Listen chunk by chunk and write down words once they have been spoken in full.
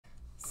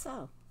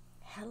So,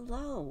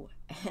 hello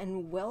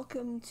and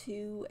welcome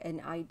to an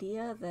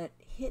idea that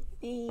hit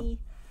me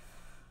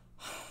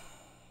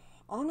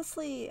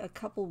honestly a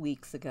couple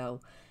weeks ago.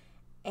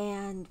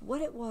 And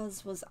what it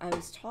was I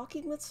was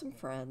talking with some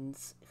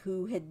friends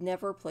who had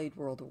never played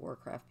World of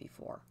Warcraft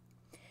before.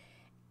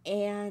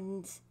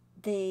 And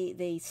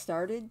they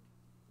started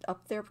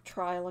up their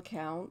trial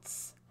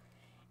accounts,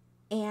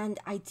 and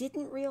I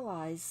didn't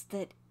realize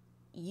that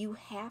you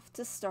have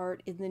to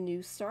start in the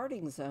new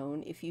starting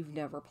zone if you've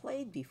never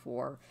played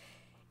before.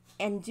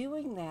 And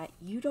doing that,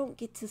 you don't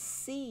get to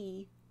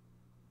see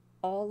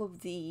all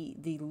of the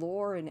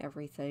lore and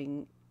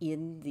everything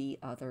in the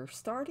other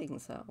starting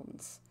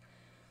zones.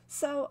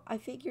 So I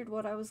figured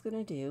what I was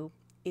going to do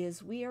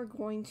is we are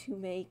going to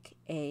make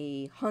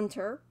a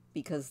hunter,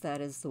 because that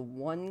is the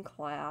one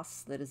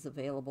class that is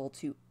available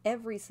to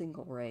every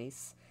single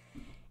race.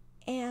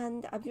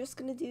 And I'm just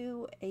going to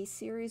do a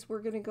series. We're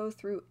going to go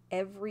through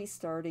every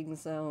starting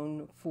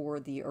zone for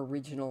the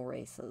original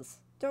races.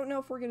 Don't know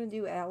if we're going to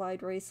do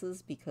allied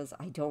races because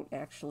I don't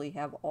actually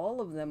have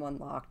all of them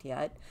unlocked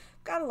yet.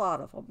 Got a lot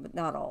of them, but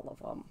not all of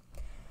them.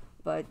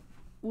 But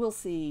we'll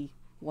see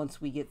once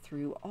we get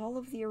through all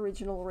of the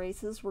original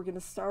races. We're going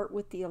to start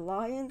with the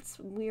Alliance.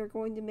 We are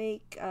going to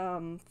make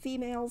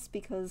females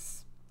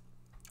because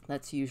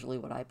that's usually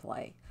what I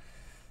play.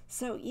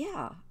 So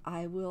yeah,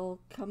 I will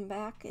come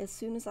back as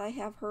soon as I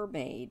have her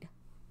made.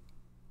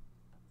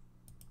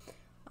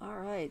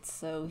 Alright,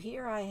 so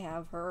here I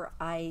have her.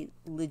 I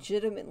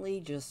legitimately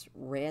just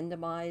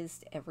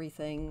randomized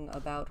everything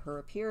about her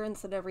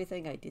appearance and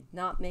everything. I did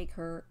not make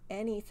her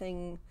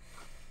anything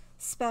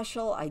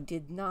special. I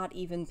did not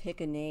even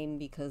pick a name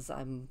because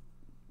I'm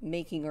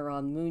making her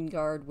on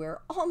Moonguard,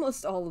 where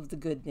almost all of the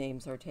good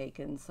names are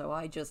taken. So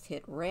I just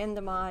hit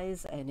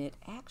randomize and it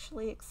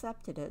actually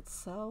accepted it.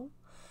 So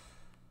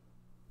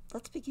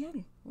let's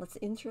begin. Let's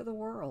enter the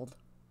world.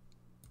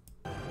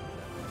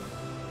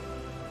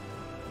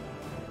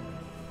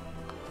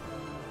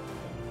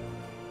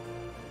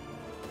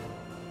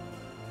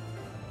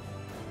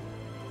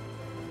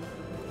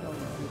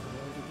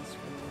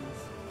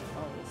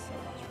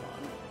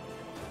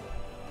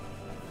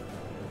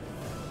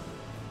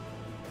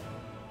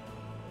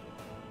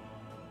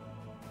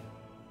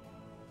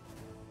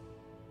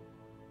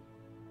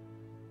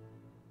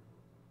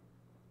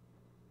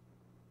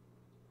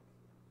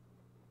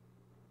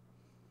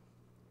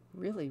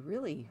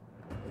 Really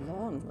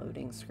long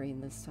loading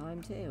screen this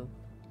time too.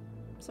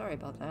 Sorry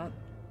about that.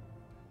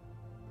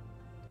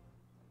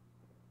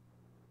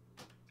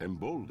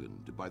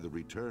 Emboldened by the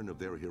return of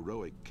their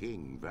heroic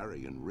king,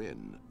 Varian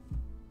Wrynn,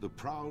 the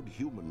proud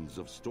humans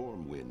of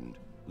Stormwind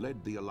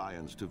led the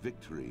Alliance to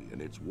victory in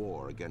its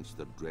war against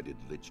the dreaded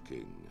Lich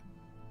King.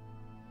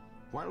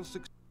 While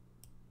success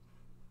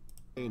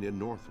in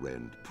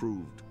Northrend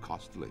proved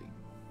costly,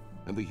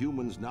 and the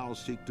humans now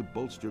seek to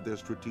bolster their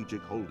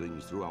strategic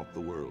holdings throughout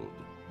the world.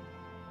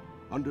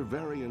 Under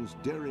Varian's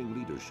daring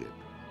leadership,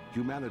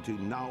 humanity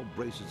now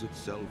braces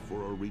itself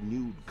for a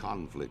renewed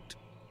conflict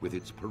with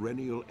its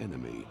perennial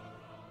enemy,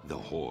 the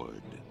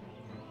Horde.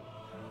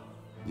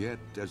 Yet,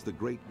 as the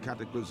great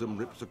cataclysm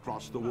rips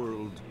across the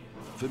world,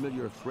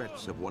 familiar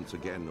threats have once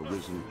again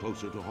arisen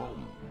closer to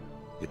home.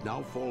 It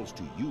now falls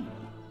to you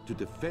to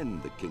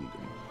defend the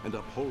kingdom and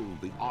uphold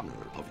the honor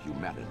of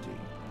humanity.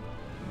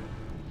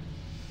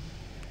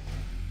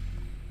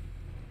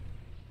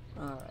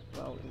 Alright,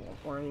 well, we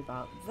won't worry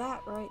about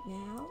that right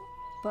now.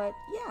 But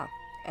yeah,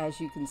 as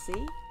you can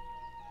see,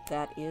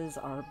 that is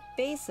our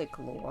basic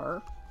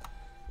lore.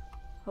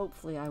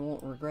 Hopefully I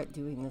won't regret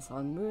doing this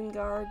on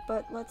Moonguard,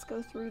 but let's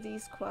go through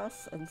these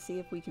quests and see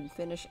if we can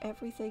finish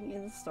everything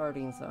in the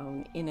starting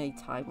zone in a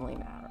timely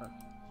manner.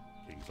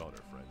 King's honor,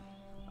 friend.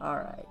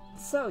 Alright,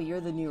 so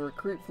you're the new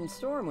recruit from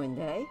Stormwind,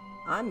 eh?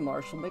 I'm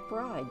Marshal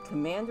McBride,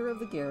 commander of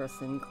the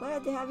garrison.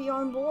 Glad to have you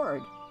on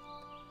board.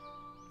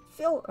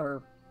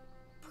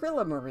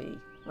 Preliminary,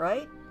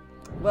 right?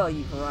 Well,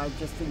 you've arrived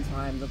just in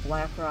time. The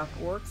Blackrock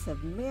orcs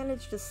have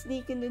managed to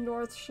sneak into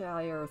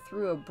Northshire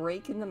through a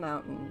break in the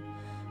mountain.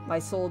 My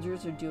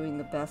soldiers are doing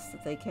the best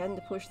that they can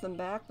to push them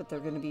back, but they're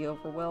going to be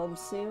overwhelmed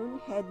soon.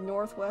 Head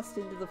northwest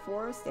into the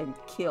forest and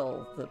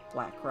kill the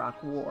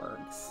Blackrock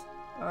wargs.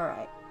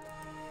 Alright.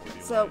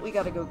 So, we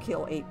gotta go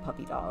kill 8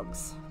 puppy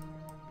dogs.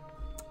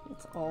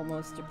 It's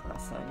almost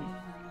depressing.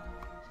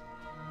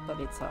 But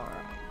it's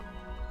alright.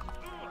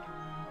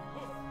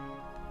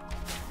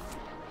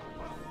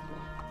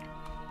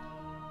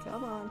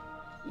 Come on,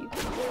 you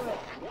can do it.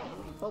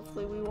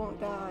 Hopefully we won't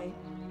die.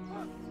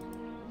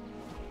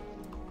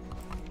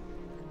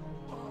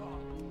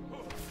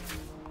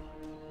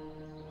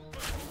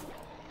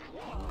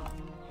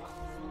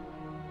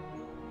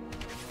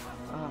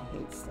 Oh, I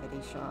hate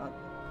steady shot.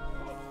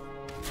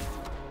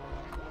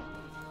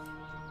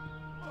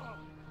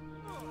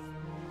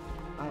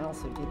 I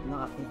also did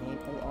not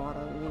enable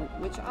auto loot,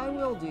 which I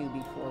will do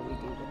before we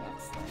do the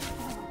next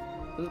thing.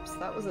 Oops,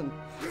 that was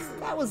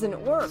an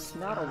orc,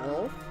 not a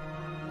wolf.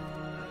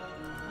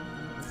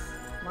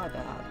 My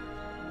bad.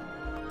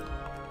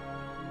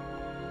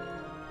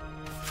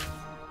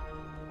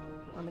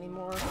 I'm many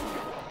more?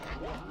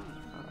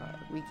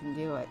 Alright, we can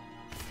do it.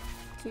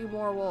 2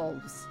 more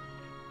wolves.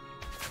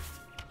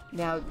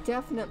 Now,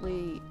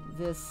 definitely,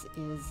 this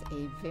is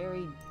a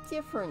very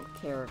different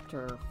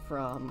character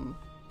from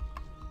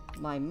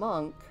my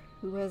monk,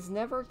 who has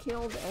never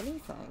killed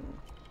anything.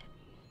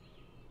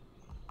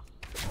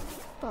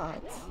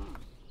 But,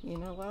 you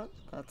know what?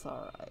 That's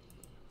alright.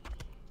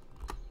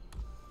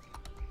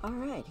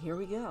 Alright, here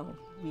we go.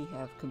 We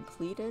have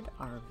completed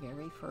our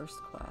very first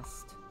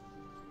quest.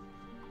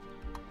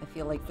 I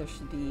feel like there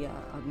should be a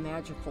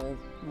magical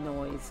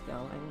noise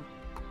going.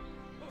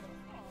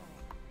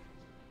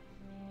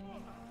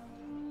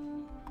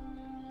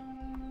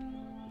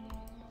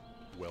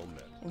 Well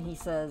met. And he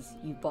says,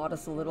 "You bought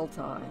us a little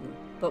time,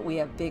 but we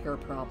have bigger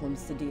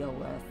problems to deal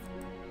with."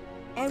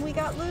 And we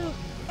got loot!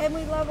 And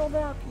we leveled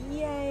up!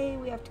 Yay!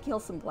 We have to kill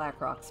some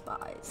Blackrock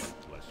spies.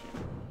 Bless you.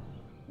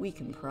 We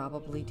can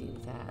probably do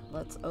that.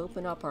 Let's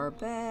open up our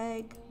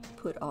bag,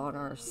 put on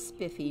our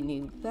spiffy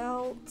new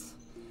belt,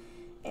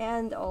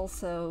 and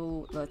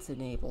also let's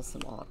enable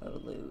some auto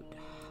loot.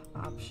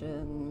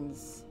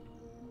 Options.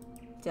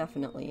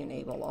 Definitely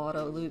enable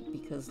auto loot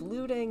because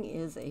looting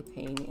is a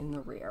pain in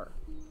the rear.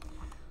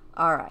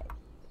 Alright,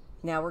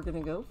 now we're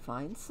gonna go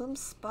find some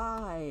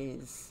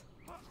spies.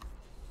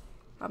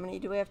 How many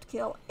do we have to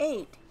kill?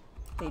 8!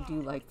 They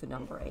do like the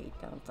number 8,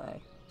 don't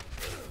they?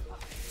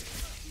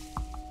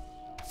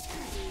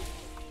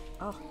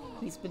 Oh,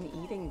 he's been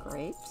eating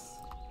grapes?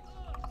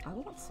 I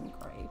want some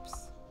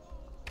grapes.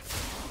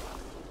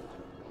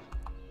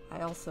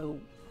 I also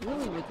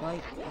really would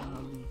like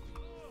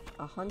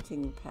a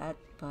hunting pet,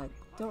 but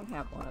don't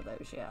have one of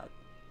those yet.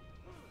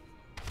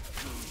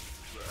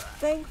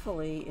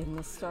 Thankfully, in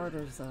the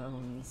starter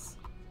zones,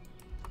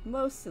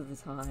 most of the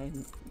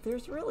time,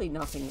 there's really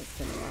nothing that's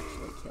going to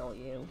actually kill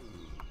you.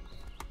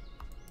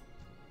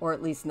 Or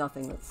at least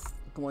nothing that's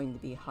going to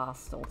be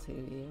hostile to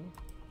you.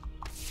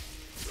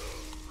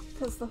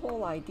 Because the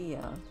whole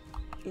idea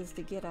is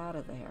to get out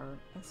of there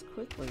as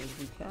quickly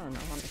as you can,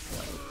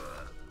 honestly.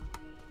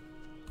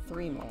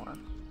 3 more.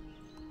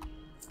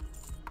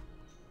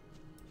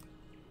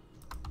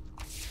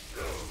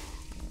 There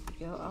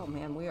we go. Oh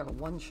man, we are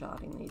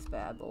one-shotting these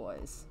bad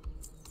boys.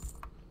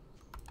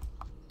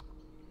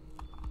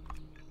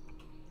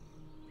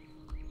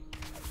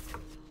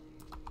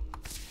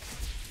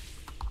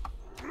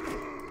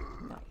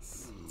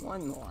 Nice.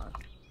 1 more.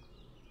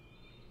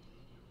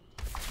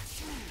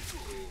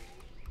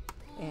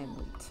 And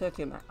we took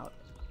him out.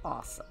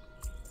 Awesome.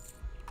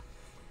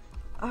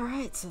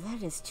 Alright, so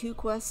that is 2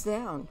 quests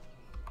down.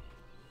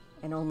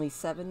 And only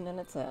 7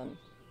 minutes in.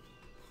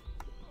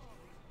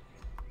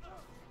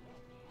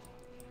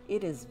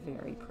 It is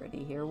very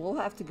pretty here. We'll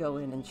have to go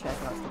in and check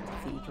out the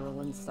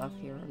cathedral and stuff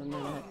here in a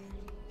minute.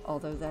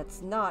 Although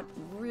that's not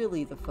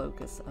really the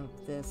focus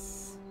of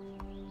this.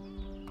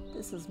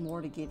 This is more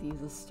to give you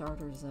the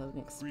starter zone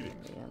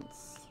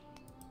experience.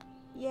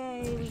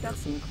 Yay, we got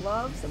some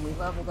gloves and we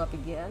leveled up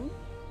again.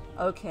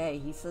 Okay,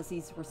 he says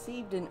he's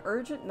received an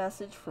urgent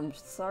message from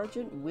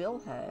Sergeant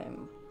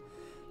Wilhelm.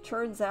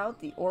 Turns out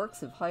the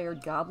orcs have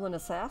hired goblin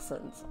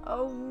assassins.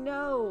 Oh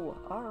no!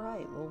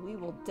 Alright, well we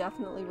will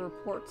definitely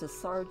report to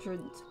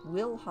Sergeant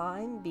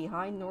Wilhelm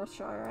behind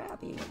Northshire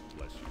Abbey.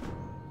 Bless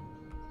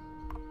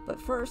you.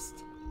 But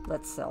first,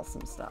 let's sell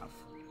some stuff.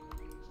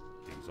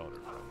 King's honor,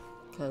 friend.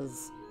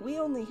 Because we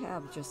only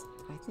have just,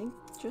 I think,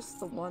 just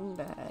the 1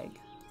 bag.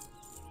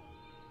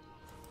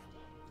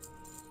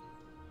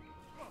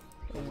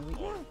 There we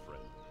go.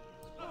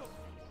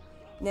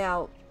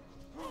 Now,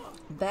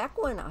 back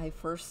when I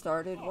first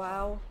started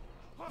WoW,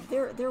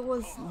 there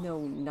was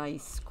no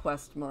nice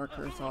quest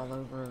markers all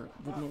over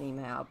the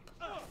minimap.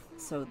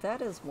 So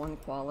that is one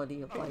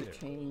quality of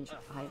life change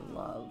I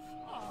love.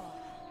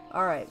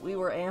 Alright, we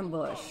were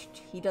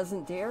ambushed. He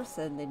doesn't dare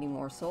send any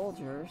more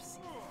soldiers,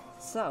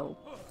 so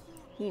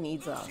he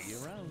needs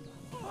us.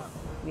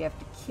 We have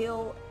to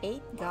kill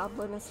 8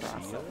 goblin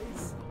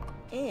assassins.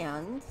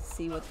 And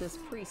see what this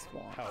priest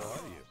wants. How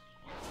are you?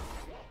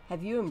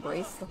 Have you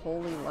embraced the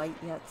holy light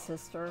yet,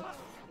 sister?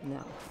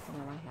 No,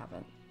 I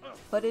haven't.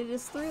 But it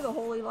is through the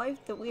holy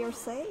light that we are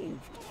saved.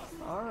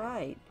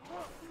 Alright.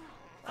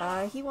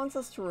 He wants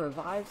us to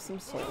revive some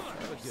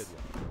soldiers.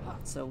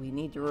 So we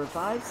need to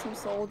revive some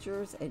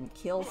soldiers and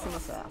kill some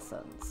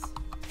assassins.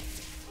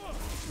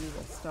 We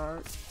will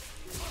start.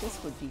 This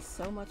would be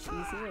so much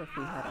easier if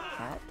we had a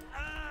pet.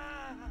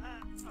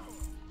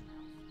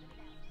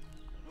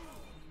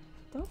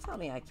 Don't tell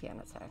me I can't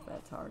attack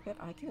that target.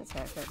 I can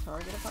attack that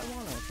target if I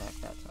want to attack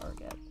that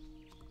target.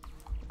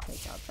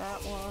 Take out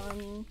that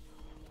one.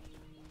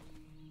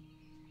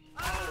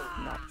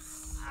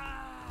 Nice.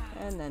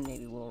 And then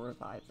maybe we'll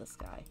revive this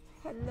guy.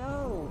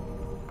 Hello!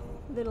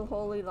 Little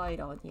holy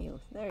light on you.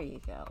 There you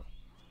go.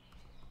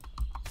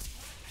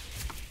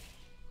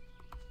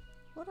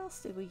 What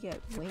else did we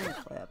get? Wing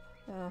clip.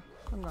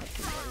 I'm not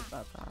too worried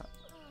about that.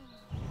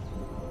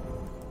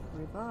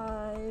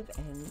 Revive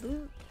and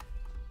loot.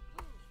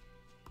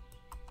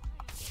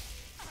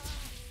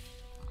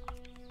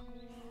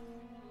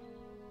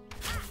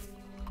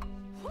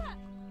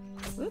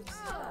 Oops,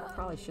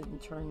 probably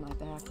shouldn't turn my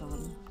back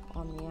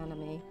on the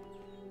enemy.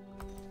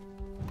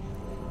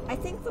 I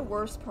think the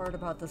worst part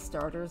about the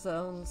starter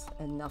zones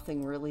and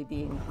nothing really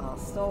being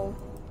hostile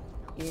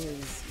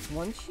is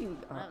once you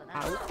are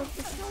out of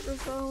the starter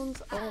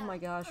zones, oh my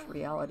gosh,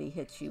 reality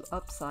hits you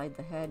upside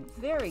the head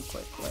very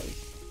quickly.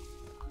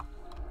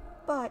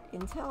 But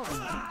until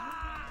then,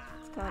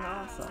 it's kind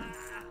of awesome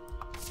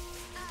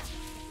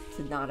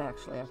to not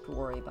actually have to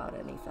worry about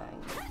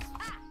anything.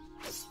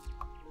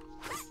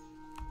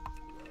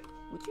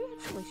 Would you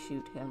actually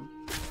shoot him?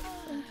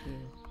 Thank you.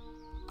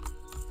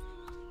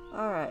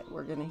 Alright,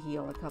 we're gonna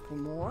heal a couple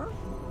more.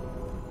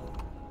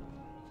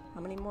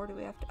 How many more do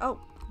we have to... Oh,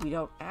 we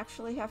don't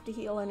actually have to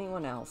heal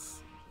anyone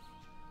else.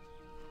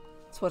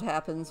 That's what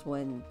happens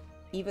when,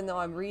 even though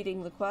I'm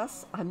reading the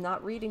quests, I'm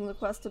not reading the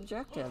quest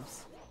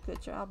objectives.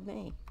 Good job,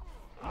 me.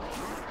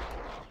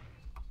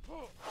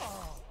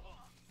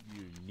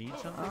 You need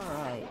something?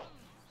 Alright.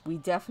 We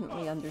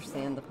definitely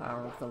understand the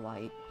power of the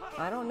light.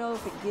 I don't know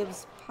if it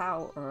gives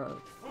power or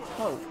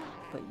hope,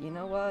 but you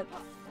know what?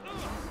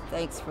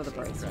 Thanks for the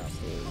bracers,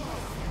 dude.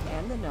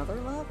 And another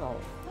level.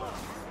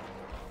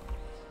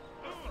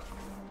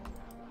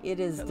 It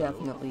is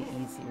definitely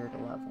easier to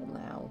level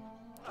now.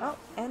 Oh,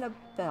 and a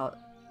belt.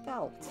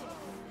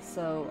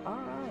 So,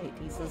 alright.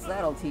 He says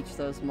that'll teach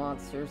those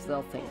monsters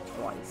they'll think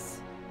twice.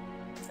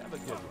 Have a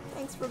good one.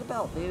 Thanks for the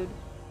belt, dude.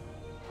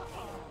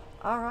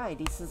 Alright,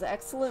 he says,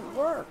 excellent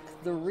work.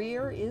 The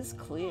rear is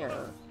clear.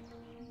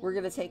 We're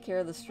going to take care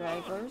of the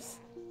stragglers.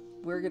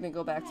 We're going to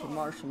go back to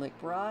Marshal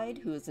McBride,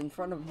 who is in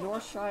front of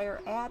Northshire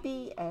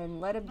Abbey, and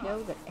let him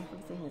know that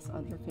everything is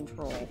under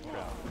control.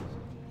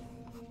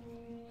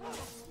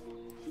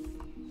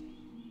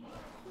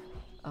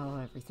 Oh,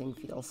 everything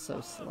feels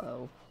so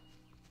slow.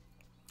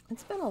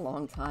 It's been a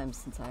long time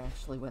since I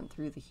actually went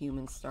through the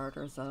human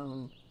starter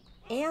zone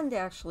and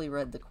actually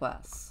read the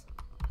quests.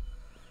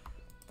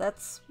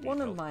 That's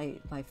one of my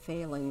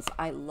failings.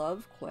 I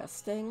love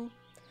questing,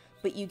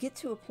 but you get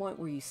to a point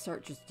where you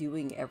start just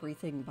doing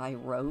everything by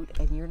rote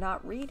and you're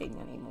not reading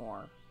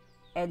anymore.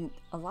 And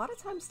a lot of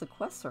times the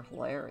quests are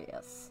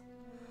hilarious.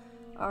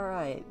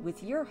 Alright,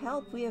 with your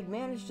help we have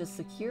managed to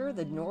secure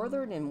the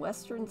northern and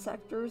western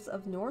sectors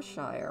of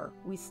Northshire.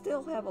 We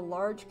still have a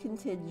large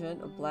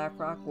contingent of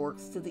Blackrock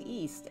orcs to the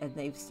east, and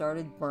they've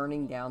started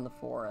burning down the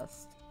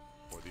forest.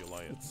 For the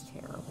Alliance. It's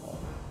terrible.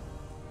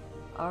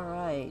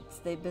 Alright,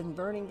 they've been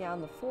burning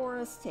down the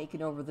forest,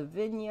 taking over the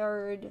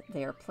vineyard.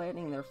 They are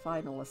planning their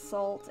final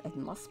assault and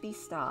must be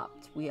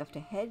stopped. We have to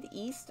head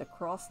east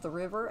across the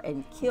river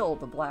and kill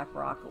the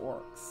Blackrock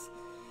orcs.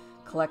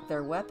 Collect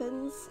their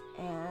weapons,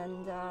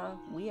 and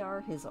we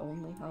are his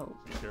only hope.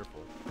 Be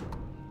careful.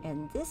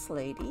 And this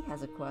lady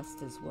has a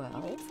quest as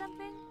well. You need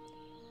something?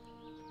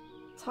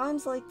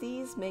 Times like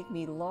these make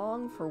me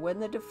long for when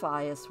the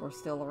Defias were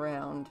still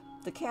around.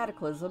 The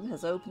Cataclysm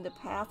has opened a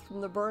path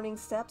from the burning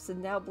steppes,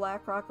 and now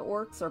Blackrock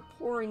orcs are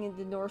pouring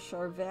into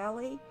Northshire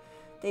Valley.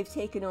 They've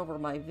taken over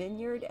my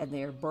vineyard, and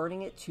they are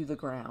burning it to the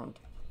ground.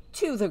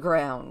 To the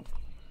ground!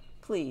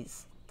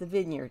 Please, the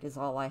vineyard is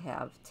all I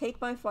have. Take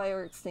my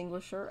fire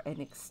extinguisher and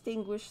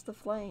extinguish the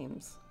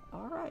flames.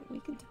 Alright, we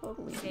can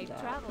totally do Safe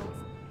that. travels.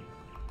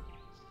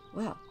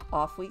 Well,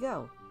 off we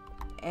go.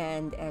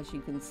 And as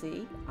you can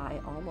see, I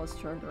almost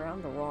turned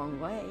around the wrong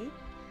way.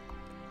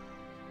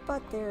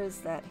 But there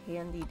is that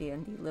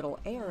handy-dandy little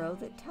arrow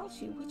that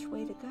tells you which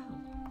way to go.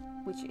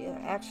 Which,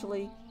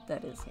 actually,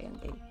 that is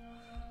handy.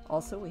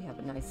 Also, we have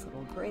a nice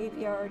little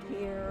graveyard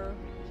here.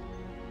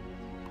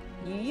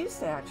 You used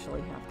to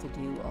actually have to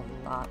do a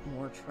lot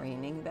more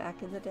training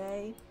back in the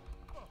day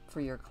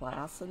for your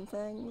class and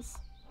things.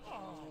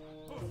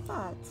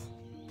 But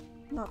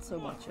not so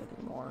much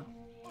anymore.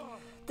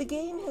 The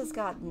game has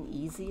gotten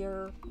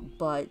easier,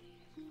 but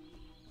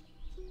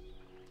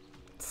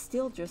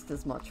still just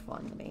as much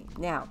fun to me.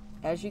 Now,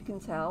 as you can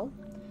tell,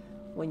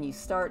 when you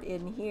start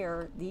in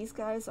here, these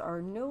guys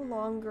are no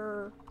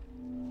longer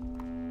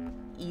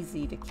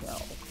easy to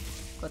kill,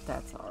 but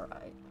that's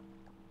alright.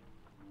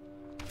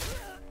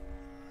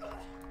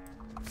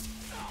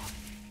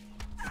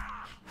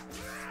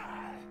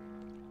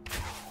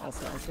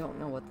 Also, I don't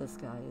know what this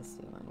guy is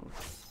doing.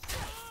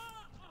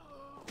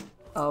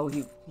 Oh,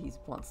 he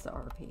wants to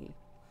RP.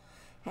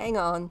 Hang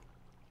on.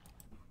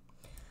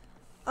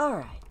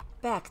 Alright,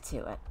 back to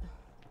it.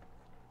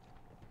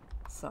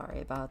 Sorry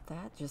about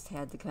that. Just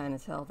had to kind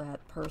of tell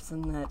that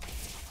person that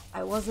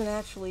I wasn't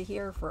actually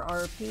here for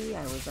RP.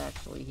 I was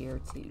actually here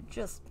to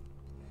just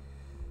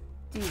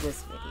do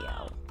this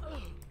video.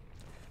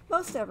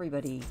 Most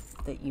everybody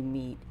that you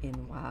meet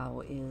in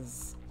WoW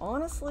is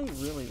honestly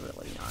really,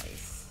 really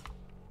nice.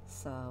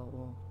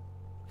 So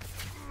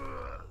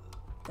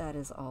that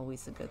is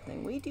always a good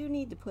thing. We do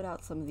need to put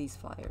out some of these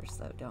fires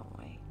though, don't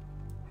we?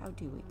 How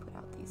do we put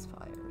out these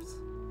fires?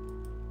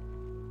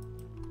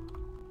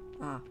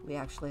 Ah, we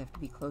actually have to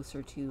be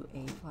closer to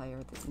a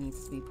fire that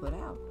needs to be put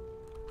out.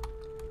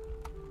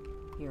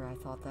 Here, I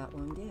thought that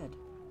one did.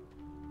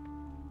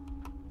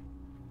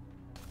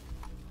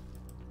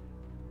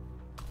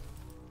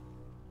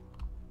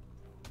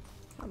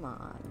 Come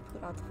on,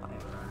 put out the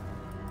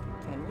fire.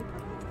 Can we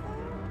put out the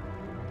fire?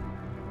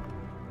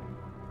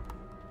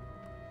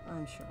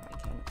 I'm sure I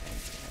can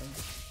eventually.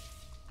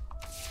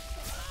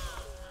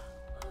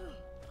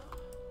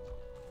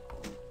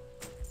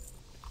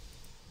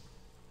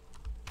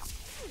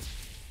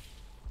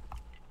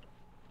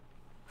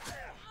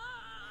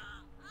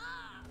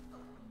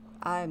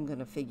 I'm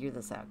gonna figure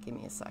this out. Give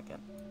me a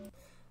second.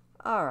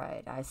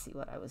 Alright, I see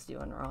what I was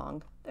doing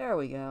wrong. There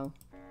we go.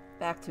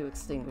 Back to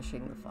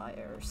extinguishing the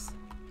fires.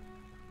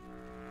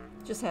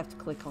 Just have to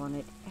click on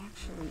it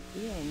actually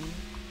in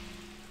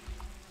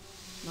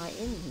my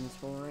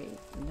inventory,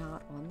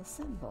 not on the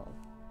symbol.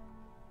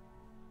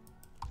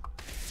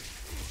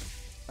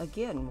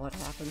 Again, what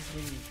happens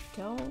when you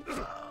don't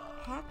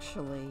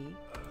actually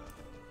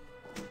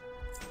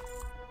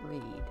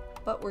read?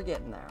 But we're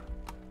getting there.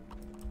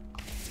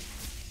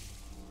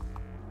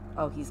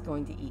 Oh, he's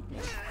going to eat me.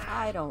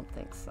 I don't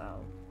think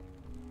so.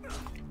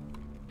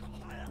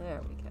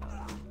 There we go.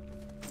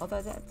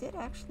 Although that did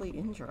actually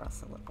injure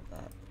us a little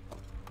bit.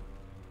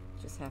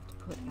 Just have to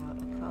put out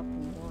a couple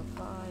more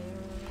fires.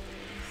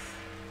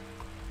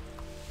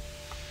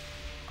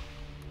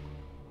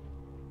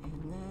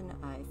 And then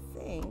I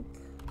think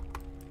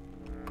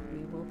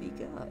we will be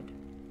good.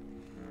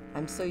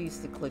 I'm so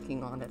used to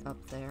clicking on it up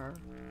there.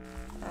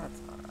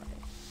 That's alright.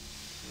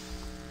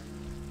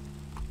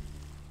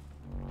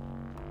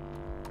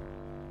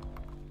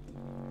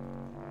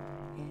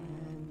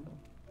 And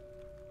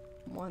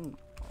one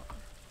more,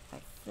 I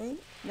think.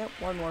 Nope,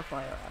 one more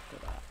fire after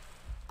that.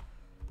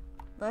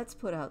 Let's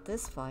put out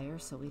this fire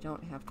so we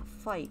don't have to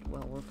fight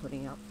while we're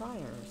putting out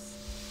fires.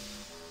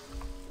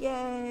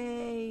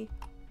 Yay!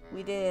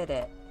 We did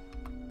it.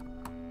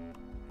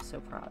 So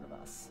proud of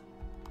us.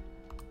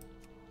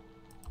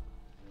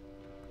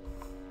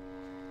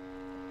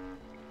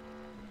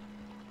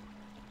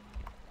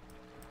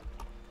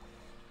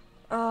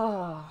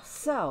 Oh,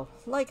 so,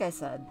 like I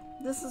said,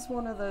 this is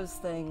one of those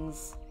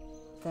things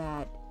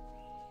that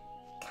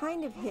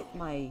kind of hit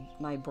my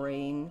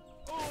brain,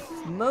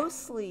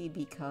 mostly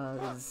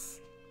because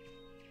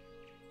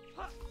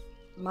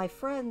my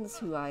friends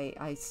who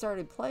I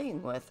started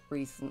playing with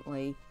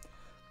recently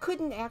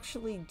couldn't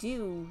actually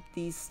do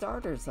these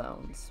starter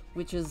zones,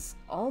 which is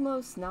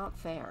almost not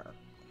fair.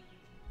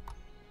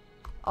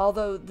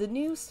 Although the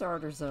new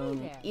starter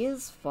zone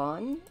is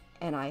fun,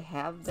 and I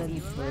have been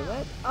through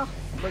it. Oh,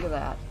 look at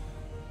that.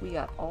 We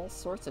got all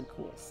sorts of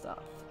cool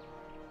stuff.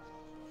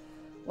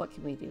 What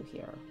can we do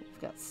here?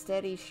 We've got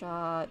steady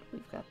shot,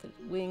 we've got the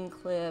wing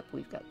clip,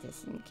 we've got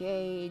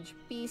disengage,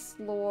 beast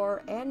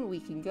lore, and we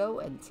can go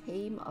and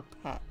tame a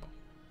pet,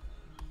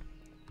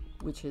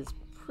 which is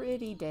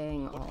pretty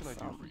dang awesome. What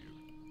can I do for you?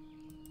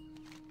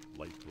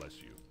 Light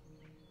bless you.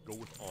 Go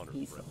with honor,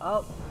 friend.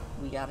 Oh,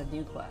 we got a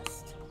new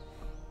quest.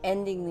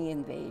 Ending the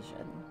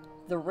invasion.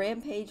 The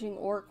rampaging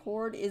orc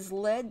horde is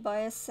led by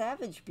a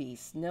savage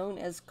beast known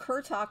as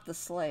Kurtok the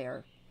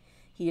Slayer.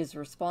 He is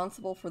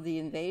responsible for the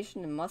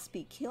invasion and must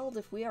be killed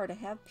if we are to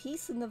have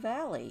peace in the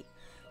valley.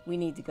 We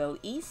need to go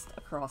east,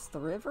 across the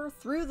river,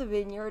 through the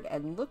vineyard,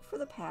 and look for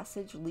the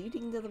passage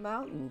leading to the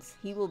mountains.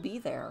 He will be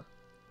there.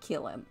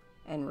 Kill him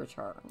and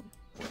return.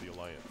 For the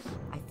Alliance.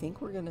 I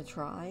think we're going to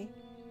try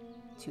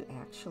to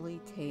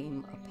actually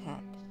tame a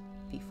pet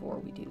before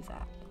we do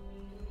that.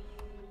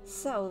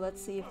 So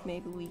let's see if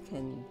maybe we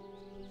can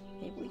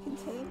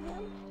tame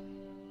him.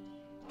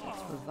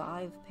 Let's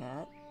revive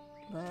pet.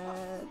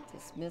 Let's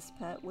dismiss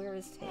pet. Where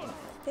is tame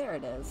pet? There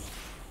it is.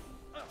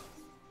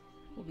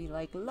 We'll be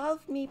like,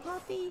 love me,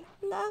 puppy.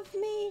 Love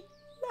me.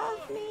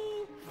 Love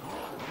me.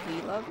 Do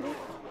you love me?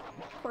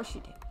 Of course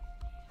you do.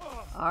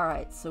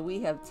 Alright, so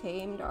we have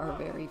tamed our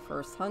very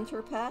first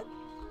hunter pet.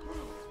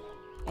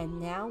 And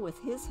now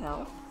with his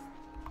help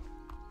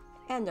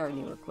and our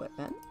new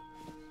equipment,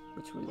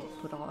 which we will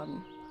put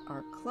on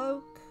our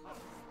cloak,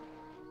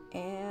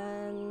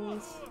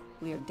 and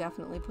we are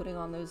definitely putting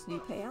on those new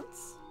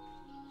pants.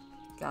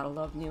 Gotta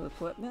love new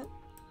equipment.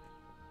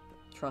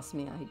 Trust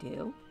me, I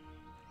do.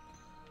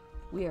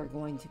 We are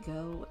going to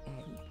go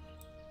and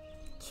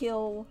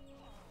kill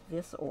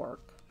this orc.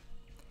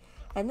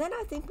 And then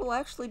I think we'll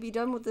actually be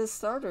done with this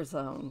starter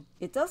zone.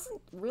 It doesn't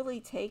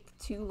really take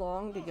too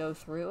long to go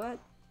through it.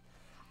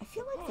 I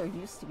feel like there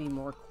used to be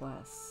more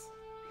quests.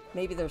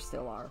 Maybe there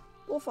still are.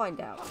 We'll find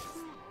out.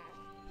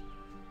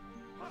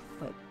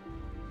 But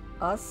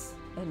us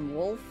and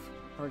Wolf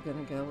are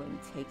gonna go and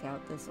take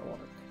out this orc.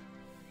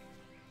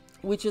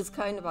 Which is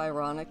kind of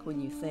ironic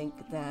when you think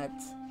that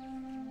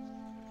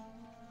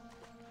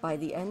by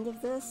the end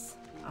of this,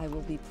 I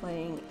will be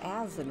playing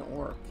as an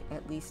orc,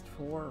 at least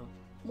for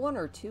one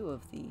or two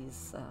of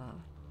these.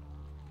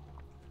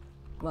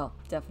 Well,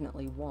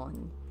 definitely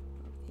one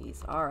of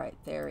these. Alright,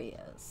 there he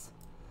is.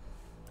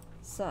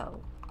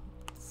 So,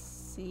 let's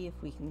see if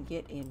we can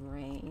get in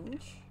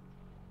range.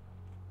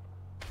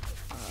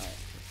 Alright,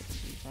 we're gonna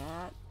do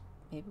that.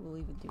 Maybe we'll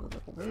even do a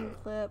little wing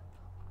clip.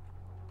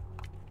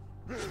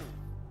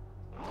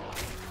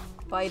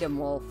 Fight him,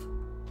 Wolf.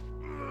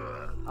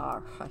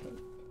 Alright.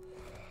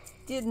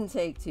 Didn't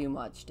take too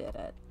much, did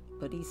it?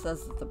 but he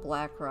says that the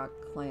Blackrock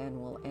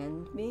clan will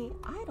end me.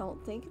 I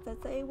don't think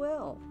that they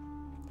will.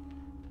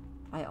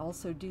 I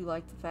also do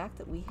like the fact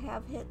that we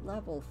have hit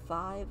level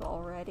 5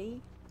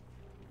 already.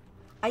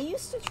 I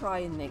used to try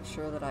and make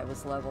sure that I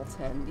was level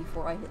 10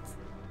 before I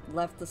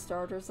left the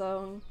starter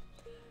zone,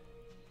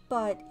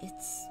 but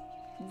it's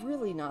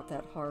really not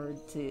that hard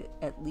to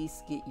at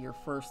least get your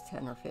first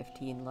 10 or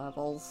 15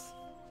 levels,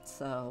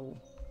 so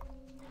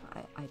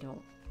I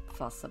don't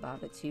fuss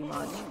about it too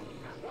much.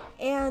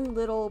 And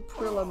little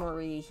Prilla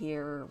Marie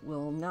here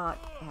will not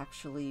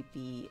actually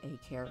be a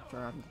character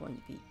I'm going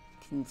to be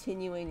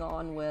continuing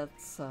on with,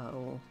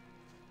 so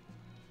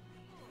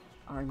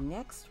our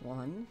next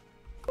one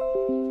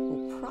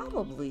will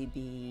probably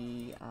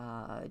be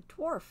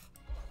Dwarf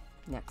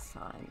next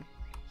time.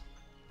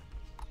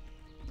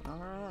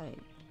 Alright.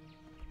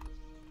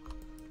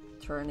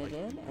 Turn it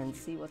in and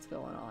see what's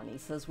going on. He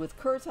says, with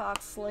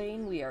Kurtok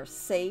slain, we are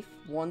safe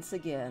once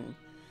again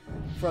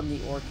from the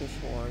Orcish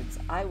hordes.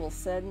 I will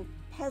send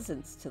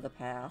peasants to the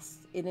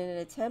past in an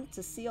attempt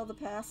to seal the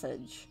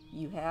passage.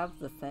 You have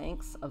the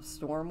thanks of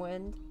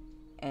Stormwind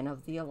and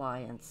of the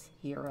Alliance,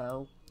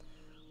 hero.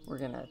 We're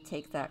gonna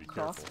take that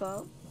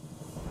crossbow.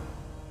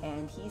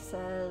 And he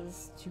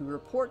says to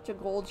report to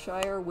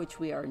Goldshire, which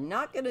we are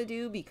not gonna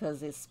do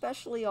because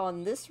especially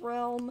on this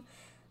realm,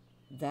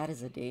 that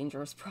is a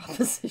dangerous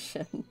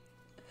proposition.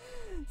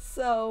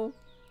 So,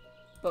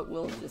 but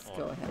we'll just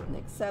go ahead and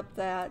accept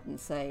that and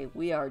say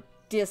we are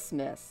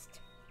dismissed.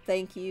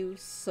 Thank you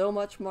so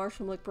much,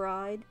 Marshall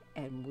McBride,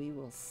 and we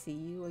will see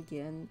you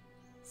again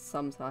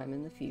sometime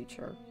in the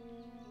future.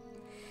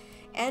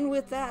 And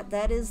with that,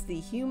 that is the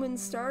Human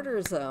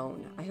Starter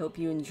Zone. I hope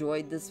you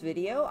enjoyed this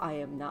video. I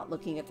am not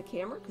looking at the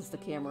camera because the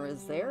camera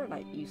is there and I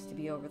used to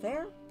be over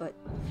there, but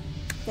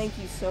thank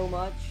you so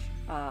much.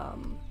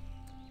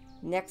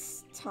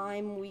 Next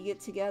time we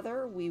get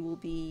together, we will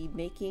be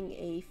making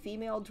a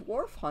female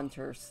dwarf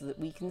hunter so that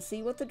we can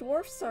see what the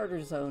dwarf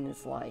starter zone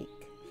is like.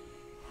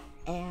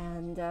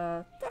 And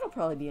that'll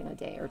probably be in a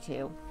day or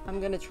two. I'm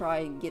going to try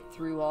and get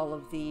through all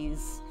of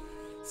these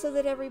so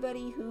that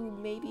everybody who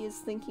maybe is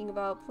thinking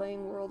about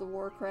playing World of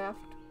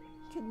Warcraft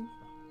can,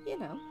 you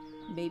know,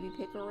 maybe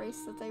pick a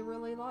race that they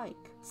really like,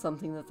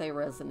 something that they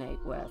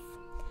resonate with.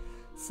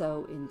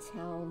 So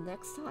until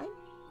next time,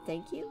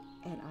 thank you,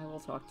 and I will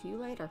talk to you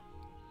later.